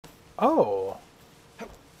Oh.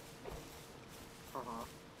 Uh-huh.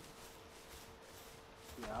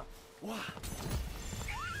 Yeah.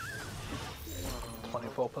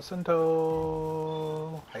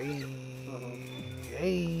 24%. Hey.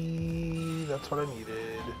 Hey. That's what I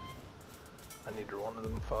needed. I needed one of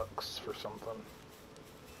them fucks for something.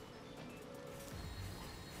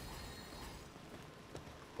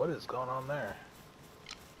 What is going on there?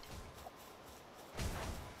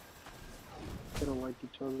 They don't like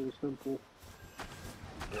each other, it's simple.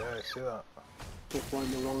 Yeah, I see that. They're flying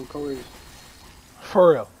the wrong colors.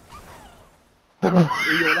 For real.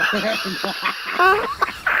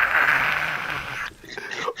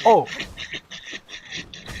 Oh!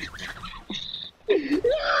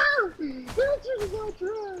 That shit is not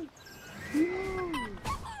trash! Yo!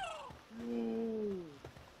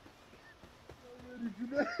 I'm ready for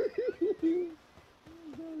that.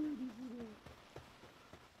 I'm ready for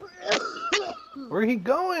that. Where he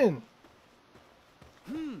going?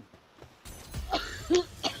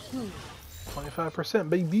 25%,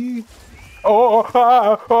 baby.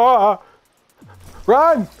 Oh!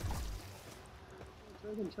 Run!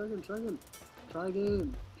 Try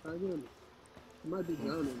again. You might be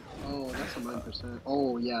drowning. Oh, that's a 9%.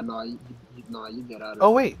 Oh, yeah, no, you get out of it.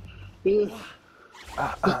 Oh, wait. Yeah.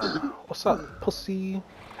 What's up, pussy?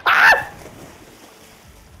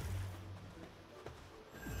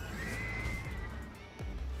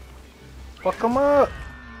 Fuck him up!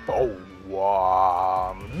 Oh,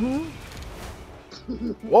 wow.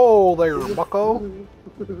 Whoa there, bucko!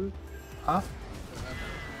 Huh?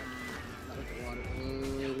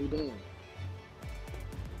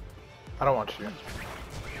 I don't want you.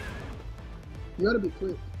 You gotta be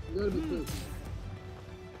quick.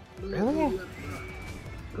 Really?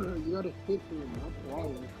 You gotta hit him, not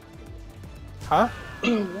water. Huh?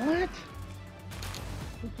 What?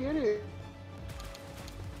 Get it.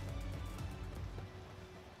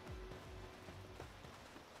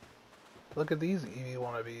 Look at these Eevee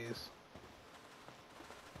wannabes.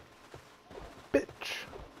 Bitch!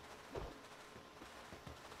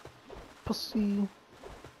 Pussy!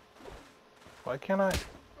 Why can't I?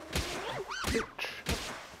 Bitch!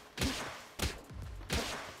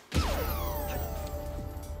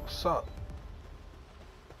 What's up?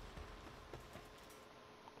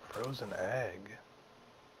 Frozen egg.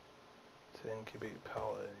 To incubate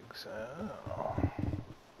pal eggs. Oh.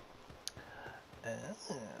 Oh.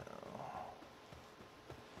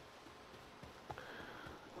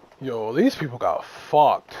 Yo, these people got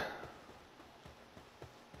fucked.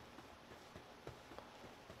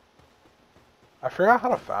 I forgot how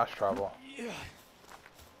to fast travel.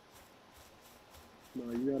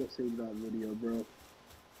 No, you gotta save that video, bro.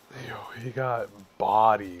 Yo, he got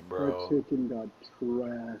body, bro. That chicken got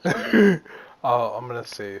trashed. Oh, I'm gonna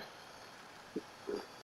save.